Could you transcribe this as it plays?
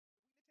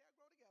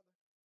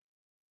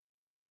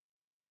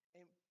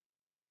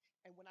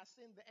when I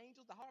send the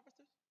angels, the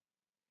harvesters,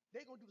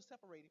 they're going to do the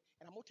separating.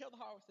 And I'm going to tell the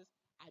harvesters,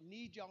 I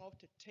need y'all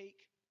to take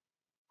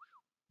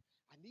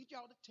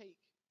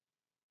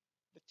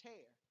the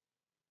tare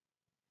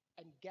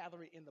and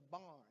gather it in the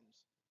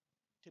barns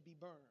to be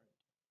burned.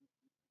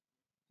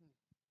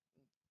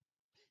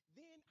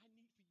 Then I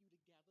need for you to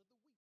gather the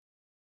wheat.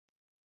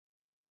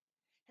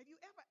 Have you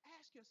ever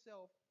asked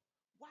yourself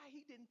why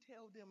he didn't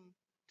tell them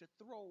to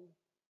throw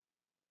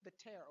the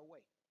tare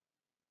away?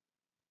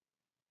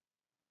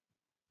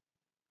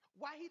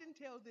 Why he didn't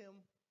tell them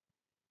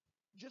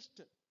just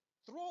to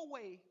throw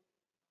away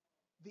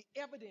the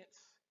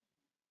evidence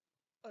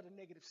of the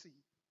negative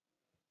seed?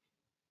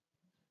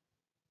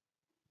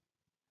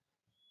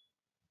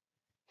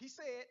 He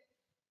said,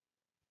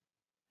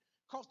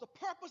 because the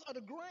purpose of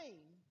the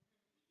grain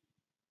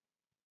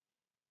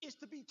is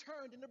to be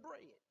turned into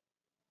bread.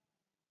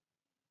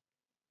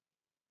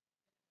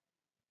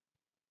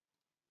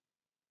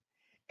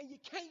 And you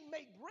can't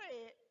make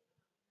bread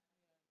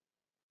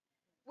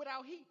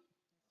without heat.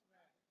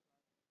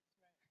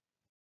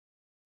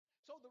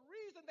 So the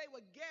reason they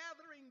were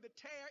gathering the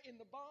tare in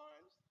the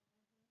barns,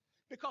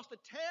 because the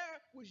tare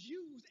was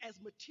used as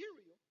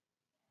material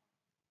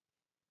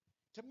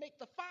to make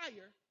the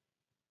fire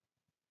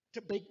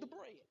to bake the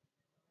bread.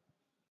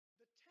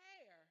 The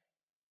tare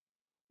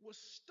was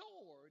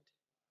stored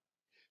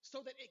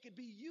so that it could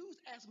be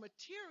used as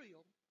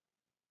material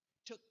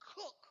to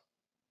cook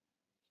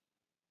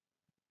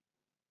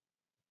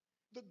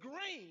the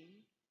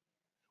grain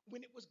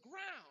when it was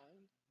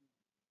ground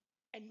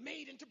and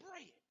made into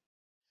bread.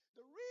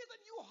 The reason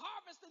you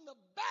harvesting the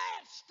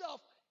bad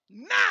stuff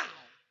now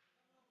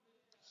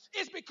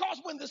is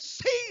because when the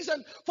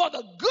season for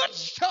the good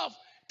stuff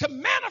to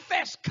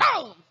manifest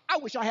comes, I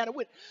wish I had a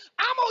witness.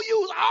 I'm going to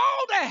use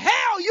all the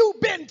hell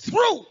you've been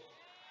through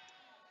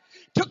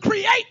to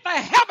create the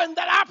heaven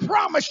that I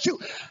promised you.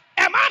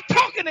 Am I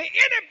talking to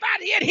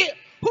anybody in here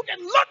who can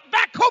look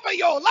back over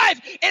your life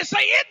and say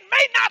it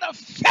may not have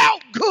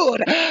felt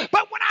good,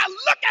 but when I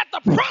look at the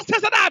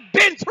process that I've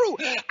been through,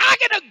 I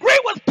can agree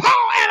with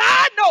Paul, and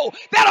I know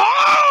that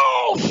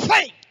all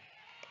things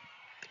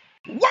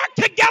work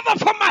together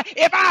for my.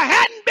 If I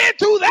hadn't been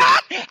through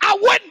that, I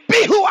wouldn't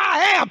be who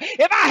I am.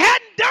 If I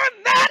hadn't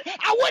done that,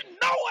 I wouldn't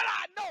know what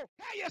I know.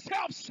 Tell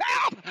yourself,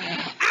 self,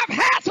 I've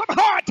had some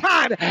hard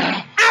times.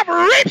 I've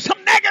reaped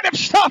some negative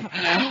stuff.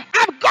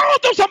 I've gone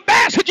through some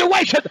bad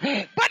situations,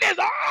 but it's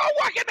all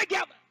working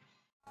together.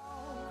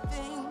 All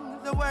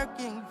things are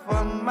working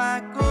for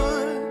my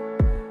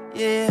good,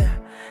 yeah,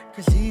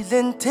 because he's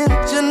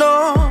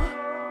intentional,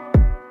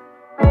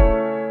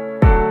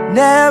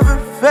 never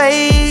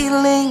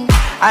failing.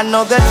 I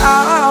know that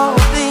all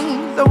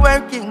things are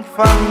working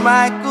for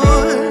my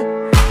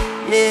good,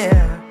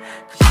 yeah,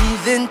 because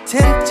he's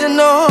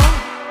intentional,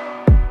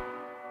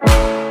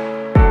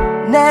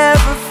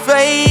 never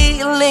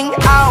failing.